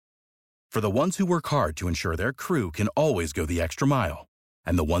For the ones who work hard to ensure their crew can always go the extra mile,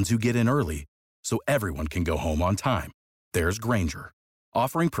 and the ones who get in early so everyone can go home on time, there's Grainger,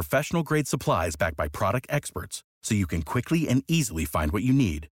 offering professional-grade supplies backed by product experts so you can quickly and easily find what you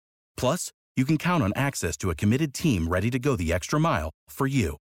need. Plus, you can count on access to a committed team ready to go the extra mile for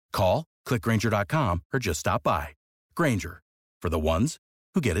you. Call, click Grainger.com, or just stop by. Grainger, for the ones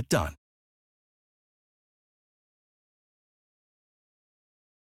who get it done.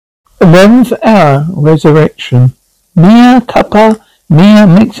 11th hour, Resurrection. Mia Kappa, Mia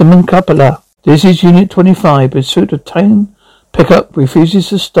Maximum Cupola. This is Unit 25. Pursuit of Tane pickup refuses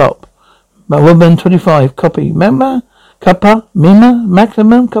to stop. My woman 25. Copy. Mama Kappa, Mima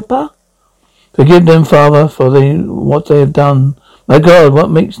Maximum Kappa. Forgive them, Father, for what they have done. My God, what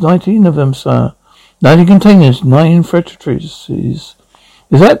makes 19 of them, sir? 90 containers, 9 fertilitaries. Is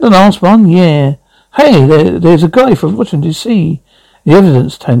that the last one? Yeah. Hey, there's a guy from Washington, D.C. The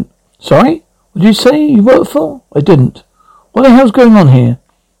evidence tent. Sorry? What did you say you worked for? I didn't. What the hell's going on here?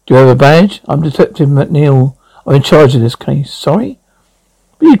 Do you have a badge? I'm Detective McNeil. I'm in charge of this case. Sorry?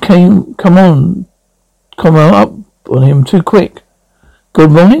 But you come on up on him too quick.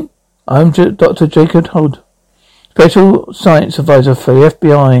 Good morning. I'm Dr. Jacob Hood, Special Science Advisor for the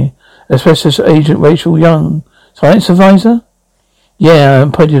FBI, Specialist Agent Rachel Young. Science Advisor? Yeah, I'm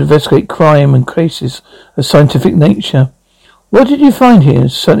appointed to investigate crime and cases of scientific nature. What did you find here?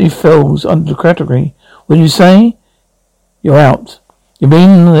 Certainly falls under the category. What did you say? You're out. You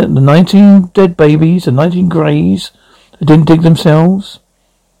mean the 19 dead babies, the 19 greys that didn't dig themselves?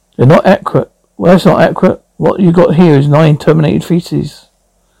 They're not accurate. Well, that's not accurate. What you got here is 9 terminated feces.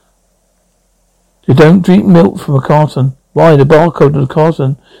 They don't drink milk from a carton. Why? The barcode of the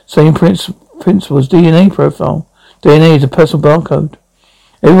carton. Same principle as DNA profile. DNA is a personal barcode.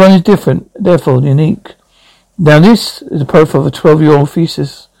 Everyone is different, therefore unique. Now this is the profile of a 12-year-old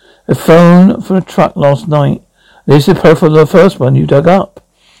fetus. A phone from a truck last night. This is the profile of the first one you dug up.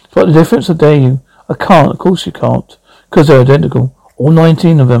 Spot the difference, or dare you? I can't, of course you can't. Because they're identical. All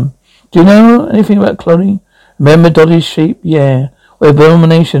 19 of them. Do you know anything about cloning? Remember Dolly's sheep? Yeah. Well,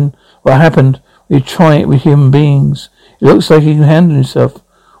 abomination. What happened? We try it with human beings. It looks like he can handle himself.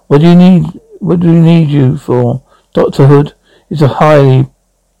 What do you need you for? Dr. Hood is a highly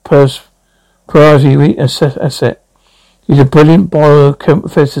priority asset. He's a brilliant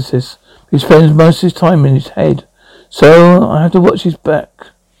biophysicist. He spends most of his time in his head. So I have to watch his back.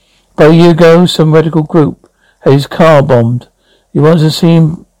 About a year ago, some radical group had his car bombed. You want to see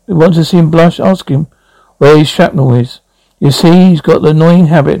him blush? Ask him where his shrapnel is. You see, he's got the annoying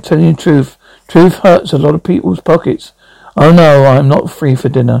habit of telling the truth. Truth hurts a lot of people's pockets. Oh no, I'm not free for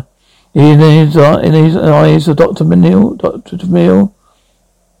dinner. In his eyes of Dr. DeMille.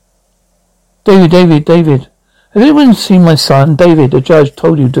 David. Has anyone seen my son? David, the judge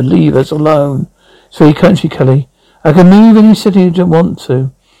told you to leave us alone. It's very country, Kelly. I can move any city I want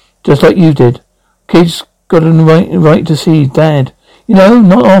to. Just like you did. Kid's got a right to see his dad. You know,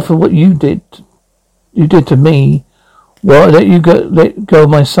 not after what you did to me. Well, let go of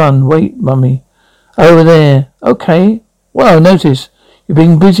my son. Wait, Mummy. Over there. Okay. Well, notice you're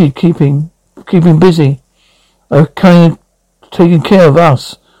being busy, keeping busy. Kind of taking care of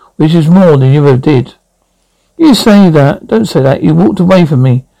us, which is more than you ever did. You say that. Don't say that. You walked away from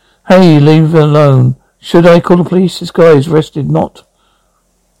me. Hey, leave it alone. Should I call the police? This guy is arrested not.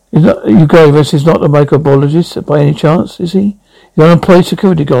 You guy arrested not a microbiologist by any chance, is he? He's an unemployed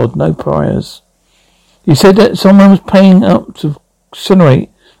security guard, no priors. You said that someone was paying up to incinerate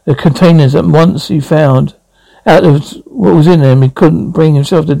the containers that once he found out of what was in them. He couldn't bring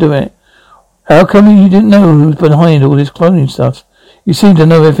himself to do it. How come you didn't know who was behind all this cloning stuff? You seem to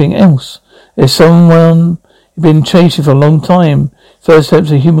know everything else. There's someone you've been chasing for a long time. First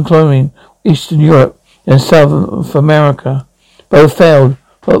steps of human cloning, Eastern Europe and South America. Both failed,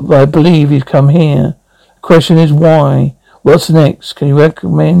 but I believe he's come here. The question is why? What's next? Can you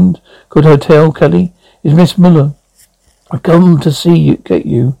recommend a good hotel, Kelly? Is Miss Muller? I've come to get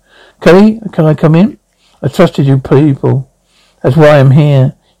you. Kelly, can I come in? I trusted you people. That's why I'm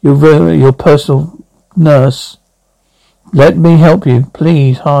here. You're your personal nurse. Let me help you,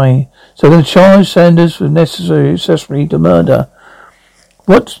 please. Hi. So I'm going to charge Sanders with necessary accessory to murder.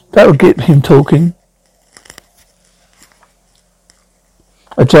 What? That would get him talking.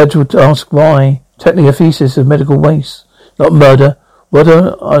 A judge would ask why. Technically a thesis of medical waste, not murder. What?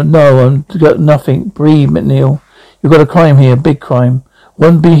 No, I've got nothing. Breathe, McNeil. You've got a crime here, big crime.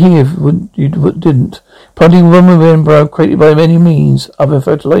 Wouldn't be here if you didn't. Planting a woman with embryo created by any means other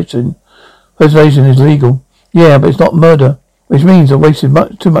fertilization. Fertilization is legal. Yeah, but it's not murder. Which means I wasted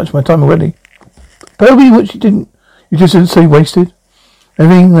too much of my time already. Tell me what you didn't. You just didn't say wasted.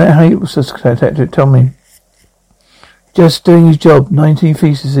 Everything that helps us, detective, tell me. Just doing his job. 19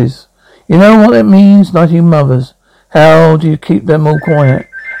 fetuses. You know what it means? 19 mothers. How do you keep them all quiet?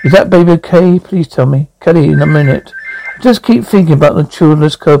 Is that baby okay? Please tell me. Kelly, in a minute. I just keep thinking about the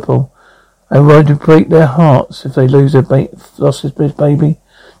childless couple. I'm going to break their hearts if they lose their lost this baby.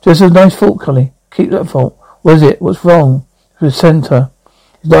 Just a nice thought, Kelly. Keep that thought. What is it? What's wrong? The centre.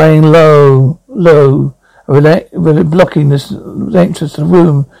 He's lying low, blocking this entrance to the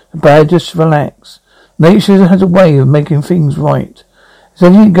room. The bad, just relax. Nature has a way of making things right. If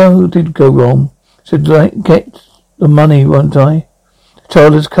anything did go wrong, should get the money, won't I? The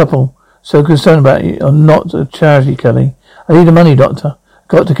childless couple, so concerned about it, are not a charity, Kelly. I need the money, Doctor. I've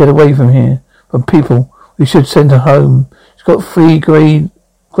got to get away from here. From people. We should send her home. She's got grade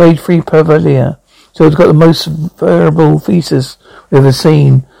 3 perverlia. So it's got the most variable fetus we've ever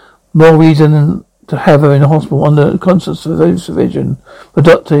seen. More reason to have her in the hospital under constant supervision. The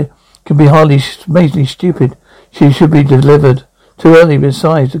doctor can be amazingly stupid. She should be delivered too early.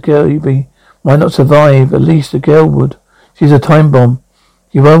 Besides, the girl might not survive. At least the girl would. She's a time bomb.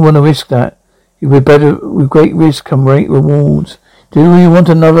 You won't want to risk that. You would better, with great risk come great rewards. Do you want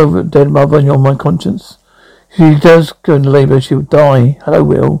another dead mother on my conscience? If she does go into labour, she will die. Hello,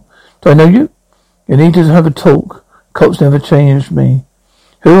 Will. Do I know you? You need to have a talk. Cops never changed me.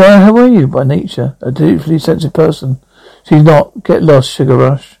 Who are you by nature? A deeply sensitive person. She's not. Get lost, Sugar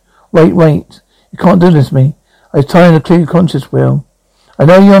Rush. Wait. You can't do this to me. I'm trying to clear your conscience, Will. I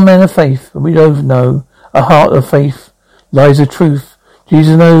know you're a man of faith, but we both know a heart of faith lies the truth.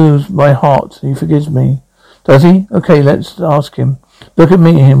 Jesus knows my heart, and he forgives me. Does he? Okay, let's ask him. Look at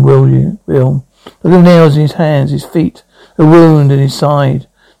him, will you? Will. Look at the nails in his hands, his feet, the wound in his side.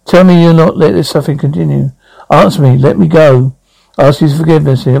 Tell me you'll not let this suffering continue. Answer me, let me go. Ask his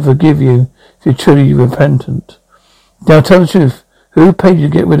forgiveness, and he'll forgive you if you're truly repentant. Now tell the truth. Who paid you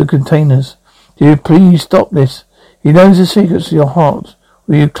to get rid of containers? Do you please stop this? He knows the secrets of your heart.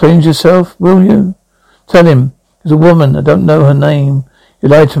 Will you cleanse yourself? Will you? Tell him. There's a woman. I don't know her name. You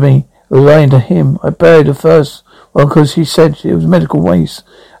lied to me. I was lying to him. I buried her first. Well, because she said it was medical waste.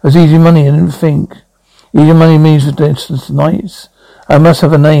 It was easy money. I didn't think. Easy money means for distance nights. I must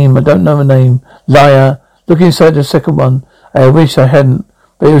have a name. I don't know a name. Liar. Look inside the second one. I wish I hadn't.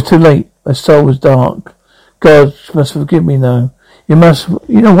 But it was too late. My soul was dark. God must forgive me now. You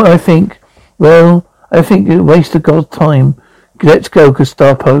know what I think? Well, I think it's a waste of God's time. Let's go,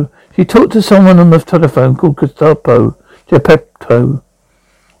 Gestapo. She talked to someone on the telephone called Geppetto.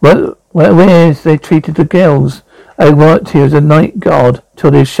 Where they treated the girls. I worked here as a night guard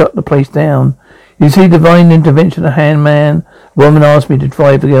till they shut the place down. You see, divine intervention, a handman. A woman asked me to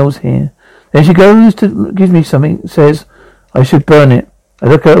drive the girls here. Then she gives me something, says I should burn it. I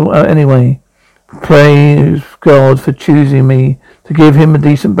look out anyway. Praise God for choosing me to give him a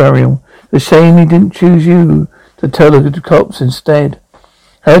decent burial. The shame he didn't choose you to tell the cops instead.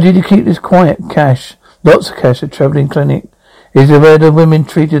 How did you keep this quiet? Cash. Lots of cash at travelling clinic. Is it where the women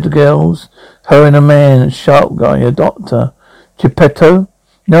treated the girls? Her and a man, a sharp guy, a doctor. Geppetto?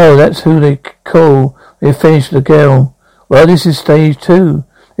 No, that's who they call. They finished the girl. Well, this is stage 2.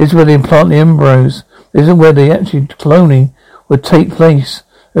 This is where they implant the embryos. This is where the actual cloning would take place.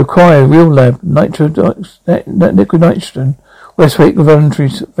 Require real lab, liquid nitrogen, Westwick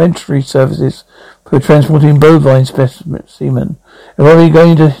voluntary services for transporting bovine semen. And what are you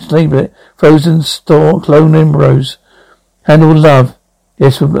going to label it? Frozen store clone embryos. Handle love.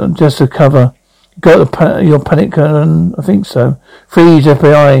 Yes, just a cover. Got your panic curtain? I think so. Freeze,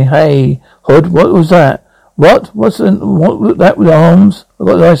 FBI. Hey, Hood, what was that? What? What that with arms? I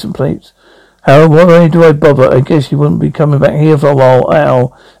got license plates. Why do I bother? I guess you wouldn't be coming back here for a while,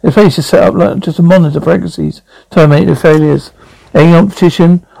 Al. The place is set up like just to monitor pregnancies, terminate the failures. Any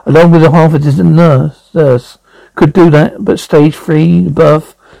optician, along with a half a dozen nurse, could do that, but stage 3,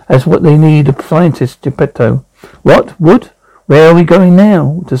 birth, that's what they need, a scientist, Geppetto. What? Wood? Where are we going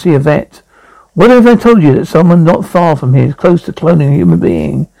now? To see a vet. What if I told you that someone not far from here is close to cloning a human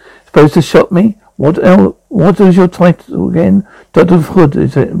being? Supposed to shock me? What is your title again? Dr. Hood,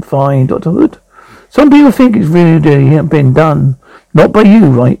 is it? Fine, Dr. Hood. Some people think it's really been done. Not by you,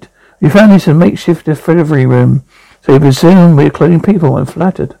 right? We found this in a makeshift delivery room. So you presume we're cloning people. I'm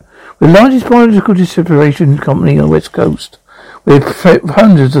flattered. We're the largest biological distribution company on the West Coast. We have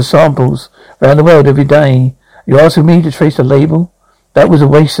hundreds of samples around the world every day. You're asking me to trace a label? That was a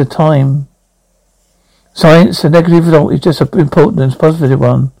waste of time. Science, the negative result is just as important as a positive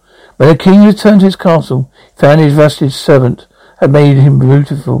one. When the king returned to his castle, he found his rusted servant had made him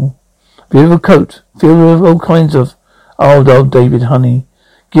beautiful. Beautiful coat, filled with all kinds of old David honey.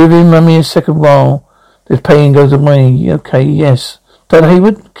 Give him mummy a second while this pain goes away. Okay, yes. Dr.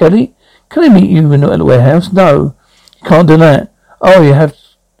 Hayward? Kelly? Can I meet you at the warehouse? No. You can't do that. Oh, you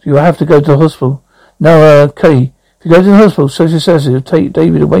have to go to the hospital. No, Kelly, if you go to the hospital, social services will take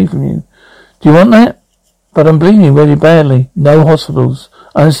David away from you. Do you want that? But I'm bleeding really badly. No hospitals.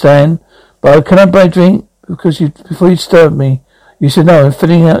 I understand. But can I buy a drink? Before you disturbed me. You said no, I'm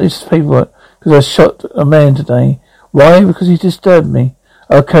filling out this paperwork because I shot a man today. Why? Because he disturbed me.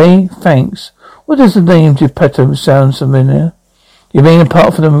 Okay, thanks. What does the name Geppetto sound familiar? You mean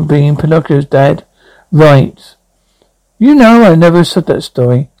apart from them being Pinocchio's dad? Right. You know, I never said that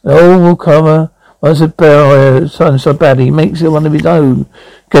story. The old will cover once a bear son so bad he makes it one of his own.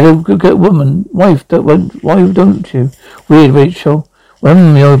 Get a woman, wife, why don't you? Weird, Rachel.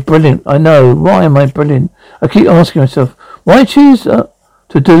 Well, you're brilliant. I know. Why am I brilliant? I keep asking myself, why choose to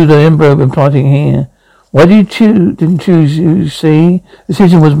do the embryo implanting here? Why didn't choose, you see? The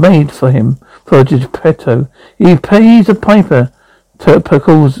decision was made for him, for Geppetto. He pays the piper,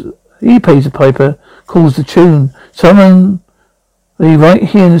 calls the tune. Someone right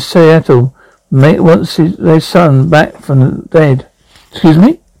here in Seattle wants their son back from the dead. Excuse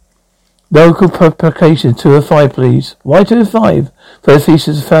me? Local publication 205, please. Why 205? For a thesis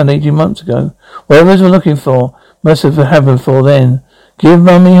was found 18 months ago. Whatever we're looking for must have happened before then. Give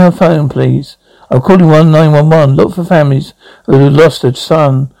Mummy her phone, please. I'm calling 911. Look for families who lost a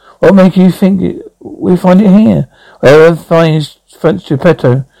son. What makes you think we find it here? Whoever finds French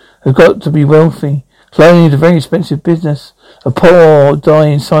Geppetto has got to be wealthy. Cloning is a very expensive business. The poor die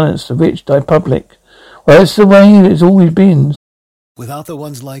in silence, the rich die public. Well, it's the way it's always been. Without the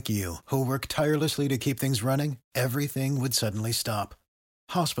ones like you, who work tirelessly to keep things running, everything would suddenly stop.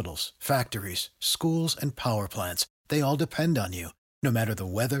 Hospitals, factories, schools, and power plants, they all depend on you. No matter the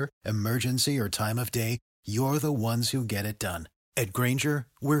weather, emergency, or time of day, you're the ones who get it done. At Grainger,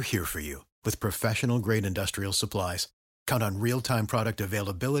 we're here for you with professional-grade industrial supplies. Count on real-time product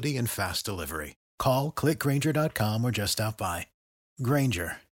availability and fast delivery. Call, click Grainger.com, or just stop by.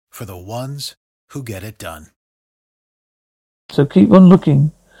 Grainger, for the ones who get it done. So keep on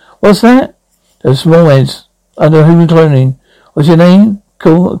looking. What's that? Those small heads under human cloning. What's your name?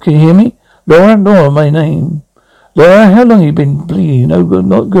 Cool. Can you hear me? Laura, my name. Laura, how long have you been bleeding? No good,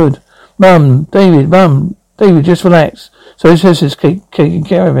 not good. Mum, David, just relax. So he says it's taking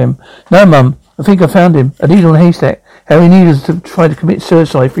care of him. No, Mum, I think I found him. A needle in a haystack. Harry Needles to try to commit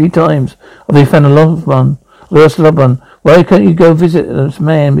suicide 3 times. Or they found a loved one. Lost a loved one. Why can't you go visit this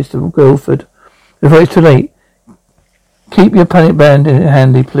man, Mr. Guilford? Before it's too late. Keep your panic band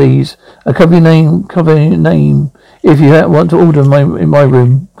handy, please. Cover your name. If you want to order in my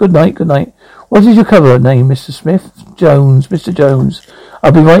room. Good night. What is your cover name, Mr. Smith? Jones, Mr. Jones.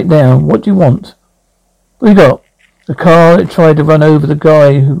 I'll be right down. What do you want? What you got? The car that tried to run over the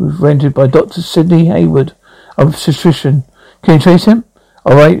guy who was rented by Dr. Sidney Hayward of suspicion. Can you trace him?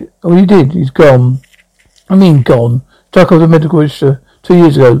 All right. Oh, you did. He's gone. I mean gone. Struck off the medical register 2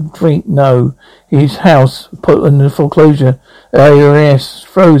 years ago. Drink, no. His house put in the foreclosure. IRS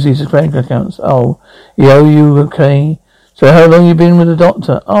froze his bank accounts. Oh, he owe you, okay. So how long you been with the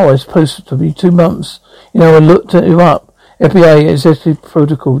doctor? Oh, it's supposed to be 2 months. You know, I looked you up. FBI executive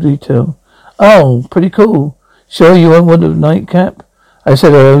protocol detail. Oh, pretty cool. Sure you want a nightcap? I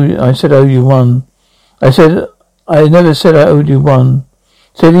said owe you one. I never said I owed you one.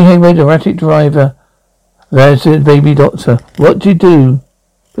 Sidney Hayward, erratic driver. That's it, baby doctor. What do you do?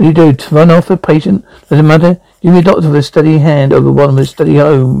 To run off a patient? Doesn't matter. Give me a doctor with a steady hand over one with a steady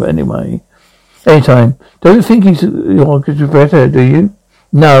home, anyway. Anytime. Don't think you're better, do you?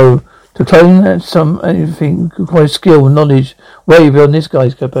 No. To clone anything requires skill and knowledge way beyond this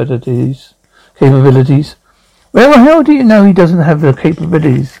guy's capabilities. Well, how do you know he doesn't have the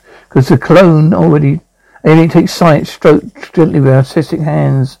capabilities? Because the clone already... Anything takes science, stroked gently with artistic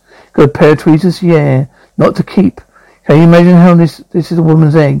hands. Got a pair of tweezers? Yeah. Not to keep. Can you imagine how this is a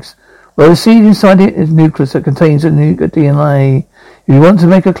woman's eggs? Well, the seed inside it is a nucleus that contains a DNA. If you want to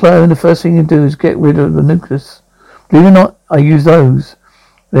make a clone, the first thing you do is get rid of the nucleus. Believe it or not, I use those.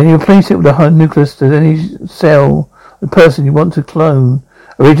 Then you replace it with a nucleus to any cell, the person you want to clone.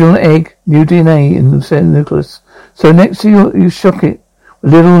 Original egg, new DNA in the cell nucleus. So next you shock it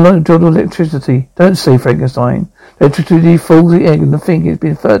with little jolt of electricity. Don't say Frankenstein. Electricity fools the egg and the thing has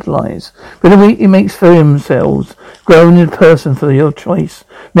been fertilized. Within a week it makes sperm cells, growing in a person for your choice.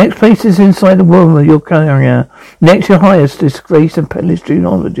 Next place is inside the womb of your carrier. Next you hire disgraced and peddlers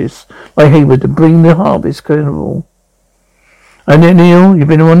genealogists like Hayward to bring the harvest carnival. And then Neil, you've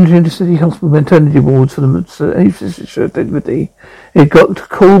been monitoring the city hospital maternity wards for the activity. It got a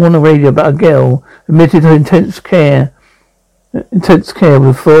call on the radio about a girl admitted to intense care with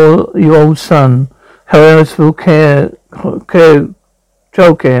a 4-year-old son. However, care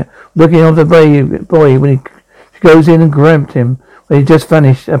childcare, looking after the boy when she goes in and grabbed him when he just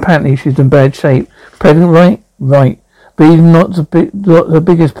vanished. Apparently she's in bad shape. Pregnant, right? Right. But even not the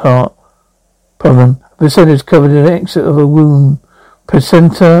biggest problem. A placenta is covered in the exit of a womb.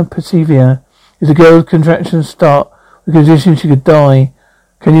 Placenta previa. If the girl's contractions start, the condition she could die.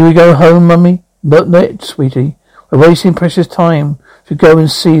 Can you go home, Mummy? Not yet, sweetie. We're wasting precious time. Should go and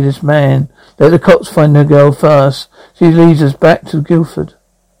see this man. Let the cops find the girl first. She leads us back to Guildford.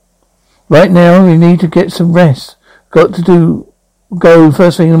 Right now, we need to get some rest. Got to go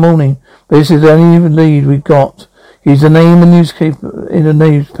first thing in the morning. But this is the only lead we got. He's the name in the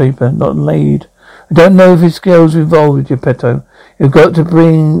newspaper, not lead. I don't know if his girl's involved with Geppetto. You've got to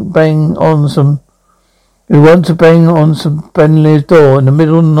bang on some Bentley's door in the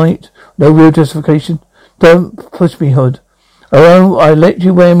middle of the night. No real justification. Don't push me, Hood. Oh, I let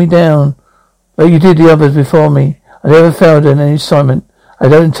you wear me down like you did the others before me. I never failed in any assignment. I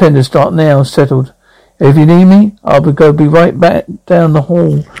don't intend to start now. Settled. If you need me, I'll be right back down the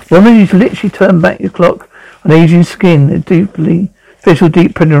hall. Woman, you literally turn back your clock on aging skin. A special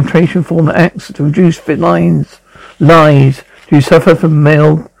deep penetration form that acts to reduce fit lines. Lies. Do you suffer from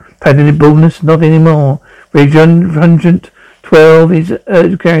male patterned baldness? Not anymore. Resurrection.mp3 is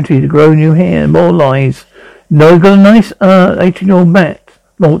guaranteed to grow new hair. More lies. No, got a nice 18-year-old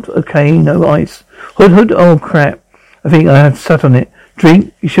malt. Okay, no ice. Hood. Oh crap. I think I have sat on it.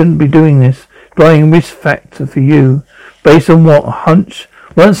 Drink. You shouldn't be doing this. Buying risk factor for you. Based on what? A hunch?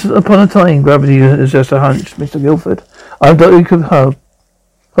 Once upon a time, gravity is just a hunch, Mr. Guildford. I'm Dr.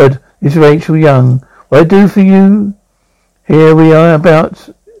 Hood. It's Rachel Young. What I do for you? We're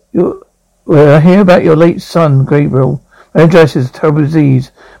here about your late son, Gabriel. Meningitis is a terrible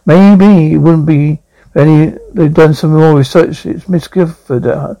disease. Maybe it wouldn't be they've done some more research. It's Miss Guildford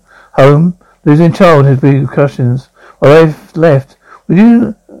at home. Losing child has repercussions. While I've left, would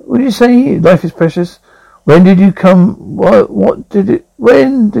you say life is precious? When did you come? When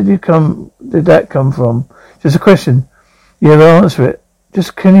did you come? Did that come from? Just a question. You never answer it.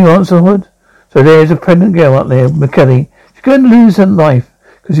 Just can you answer, Hood? So there's a pregnant girl out there, McKelly. She's going to lose her life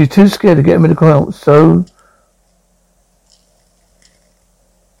because she's too scared to get medical help. So,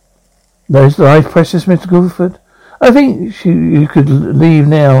 is life precious, Mr. Guildford? I think you could leave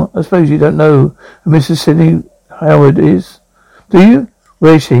now. I suppose you don't know who Mrs. Sidney Howard is. Do you?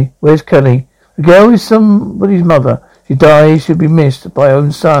 Where is she? Where's Kelly? The girl is somebody's mother. She dies, she'll be missed by her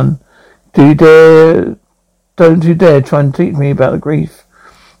own son. Don't you dare try and teach me about the grief.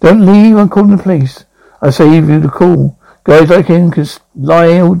 Don't leave, I'm calling the police. I save you the call. Guys like him can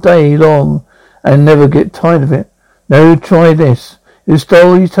lie all day long and never get tired of it. No, try this. You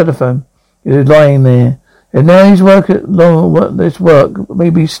stole his telephone. You're lying there. And now he's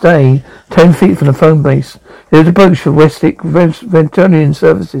maybe stay 10 feet from the phone base. There's a brochure for Westic veterinarian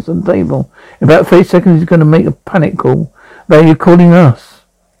services on the table. In about 30 seconds he's going to make a panic call. Why are you calling us?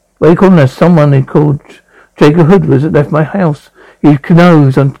 Why are you calling us? Someone they called Jacob Hood was that left my house. He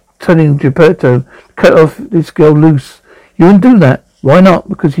knows I'm telling Geppetto to cut off this girl loose. You wouldn't do that. Why not?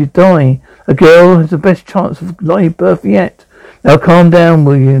 Because you die. A girl has the best chance of live birth yet. Now calm down,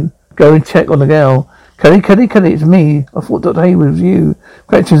 will you? Go and check on the girl. Kelly, it's me. I thought Dr. Hayward was you.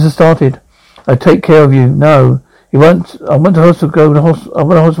 Corrections have started. I take care of you. No. I went to hospital. I'm in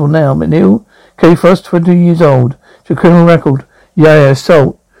the hospital now. McNeil, Kelly Frost, 20 years old. She's a criminal record. Yeah,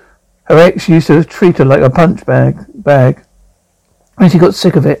 assault. Her ex used to treat her like a punch bag. When she got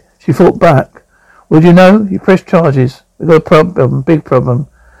sick of it, she fought back. Would you know? You pressed charges. We've got a problem, big problem.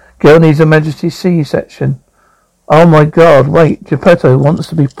 Girl needs a Majesty C-section. Oh my God, wait. Geppetto wants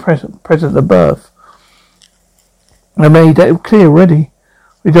to be present at birth. I made that clear already.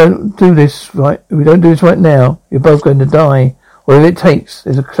 We don't do this right now, you're both going to die. Whatever it takes.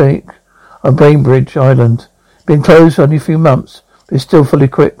 There's a clinic on Bainbridge Island. Been closed for only a few months, but it's still fully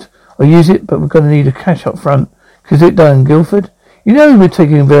equipped. I'll use it, but we're going to need a cash up front. Is it done, Guildford? You know we're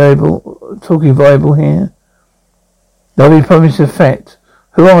talking viable here. Nobody promised effect.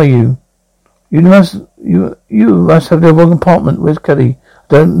 Who are you? You must have the wrong apartment. Where's Kelly?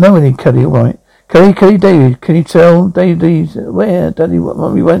 I don't know any Kelly, all right. Kelly, David. Can you tell David where Daddy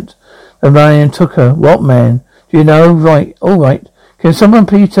Mummy went? The man took her. What man? Do you know? Right. All right. Can someone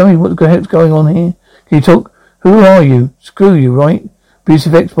please tell me what the heck's going on here? Can you talk? Who are you? Screw you, right?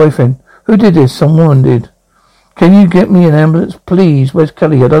 Abusive ex-boyfriend. Who did this? Someone did. Can you get me an ambulance, please? Where's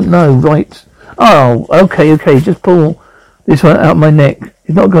Kelly? I don't know. Right. Oh, okay. Just pull this one out my neck.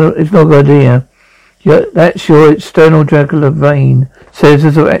 It's not a good idea. Yeah, that's your external jugular vein.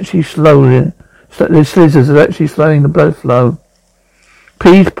 Scissors are actually slowing the blood flow.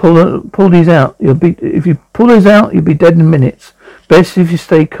 Please pull these out. If you pull these out, you'll be dead in minutes. Best if you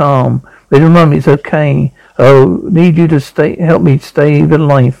stay calm. Little Mum, it's okay. Oh, need you to help me save a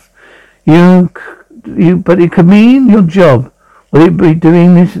life. But it could mean your job. Will it be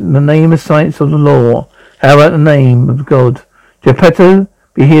doing this in the name of science or the law? How about the name of God? Geppetto,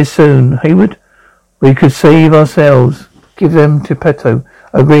 be here soon. Hayward, we could save ourselves. Give them Geppetto.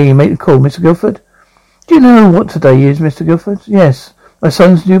 Agree, make the call, Mr. Guilford. Do you know what today is, Mr. Guilford? Yes. My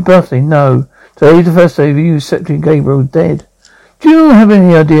son's new birthday? No. Today's the first day of you accepting Gabriel dead. Do you have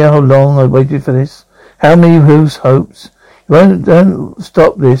any idea how long I waited for this? How many whose hopes? Don't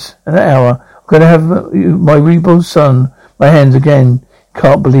stop this. In an hour, I'm going to have my reborn son. My hands again.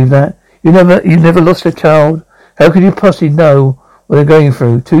 Can't believe that. You never lost a child. How could you possibly know what I'm going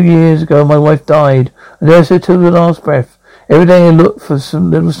through? 2 years ago, my wife died. I nursed her till the last breath. Every day I look for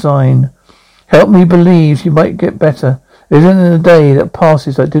some little sign. Help me believe she might get better. There isn't a day that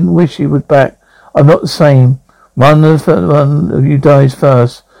passes I didn't wish she was back. I'm not the same. One of you dies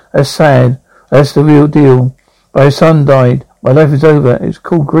first. That's sad. That's the real deal. My son died. My life is over. It's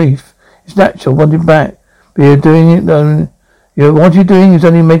called grief. It's natural. Want him back. But you're doing it what you're doing is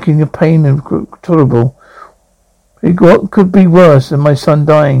only making your pain intolerable. What could be worse than my son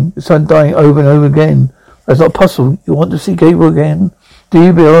dying? The son dying over and over again. That's not possible. You want to see Gabriel again? Do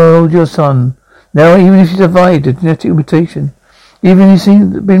you behold your son? Now, even if he survived a genetic mutation, even if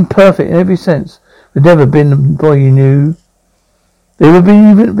he's been perfect in every sense, there'd never been the boy you knew. They would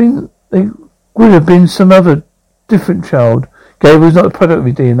have been some other different child. Gabriel's not a product of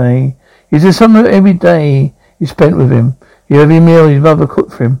his DNA. He's the sum of every day you spent with him. Every meal his mother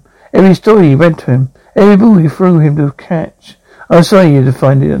cooked for him. Every story he read to him. Every ball he threw him to catch. I'm sorry you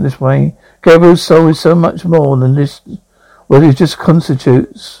defined it in this way. Gabriel's soul is so much more than this. What it just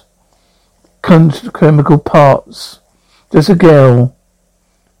constitutes. Chemical parts. Just a girl.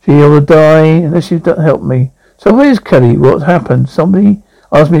 She will die unless you don't help me. So where's Kelly? What happened? Somebody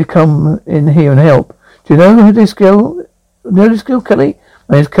asked me to come in here and help. Do you know this girl? Kelly?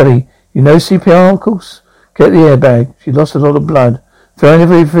 My name's Kelly. You know CPR, of course? Get the airbag. She lost a lot of blood. Throw in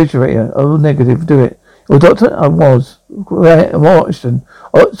the refrigerator. Oh, negative. Do it. Well, doctor, I was. Watched and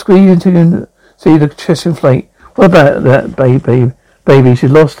squeeze until you see the chest inflate. What about that baby? She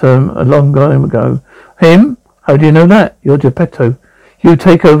lost her a long time ago. Him? How do you know that? You're Geppetto. You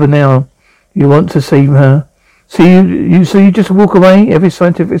take over now. You want to save her. So you just walk away? Every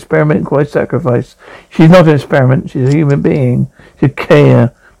scientific experiment requires sacrifice. She's not an experiment. She's a human being. She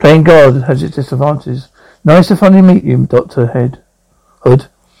care. Playing God has its disadvantages. Nice to finally meet you, Dr. Hood.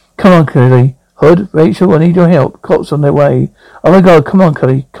 Come on, Kelly. Hood, Rachel, I need your help. Cops on their way. Oh my God, come on,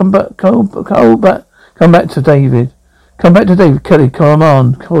 Kelly. Come back to David. Come back to David. Kelly, come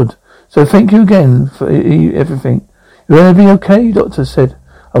on. Hood. So thank you again for everything. You're going to be okay, Doctor said.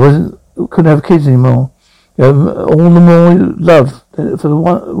 Couldn't have kids anymore. You have all the more love for the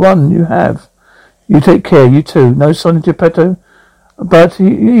one you have. You take care, you too. No son of Geppetto? But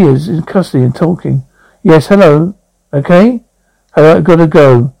he is in custody and talking. Yes, hello. Okay? Hello, I've got to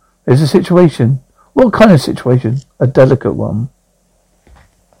go. There's a situation. What kind of situation? A delicate one.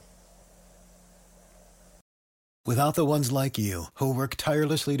 Without the ones like you, who work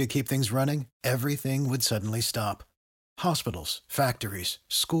tirelessly to keep things running, everything would suddenly stop. Hospitals, factories,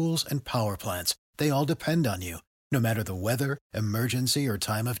 schools, and power plants, they all depend on you. No matter the weather, emergency, or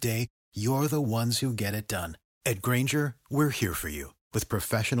time of day, you're the ones who get it done. At Grainger, we're here for you with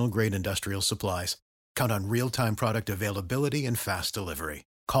professional-grade industrial supplies. Count on real-time product availability and fast delivery.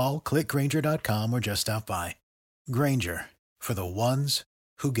 Call, click Grainger.com, or just stop by. Grainger, for the ones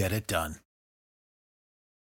who get it done.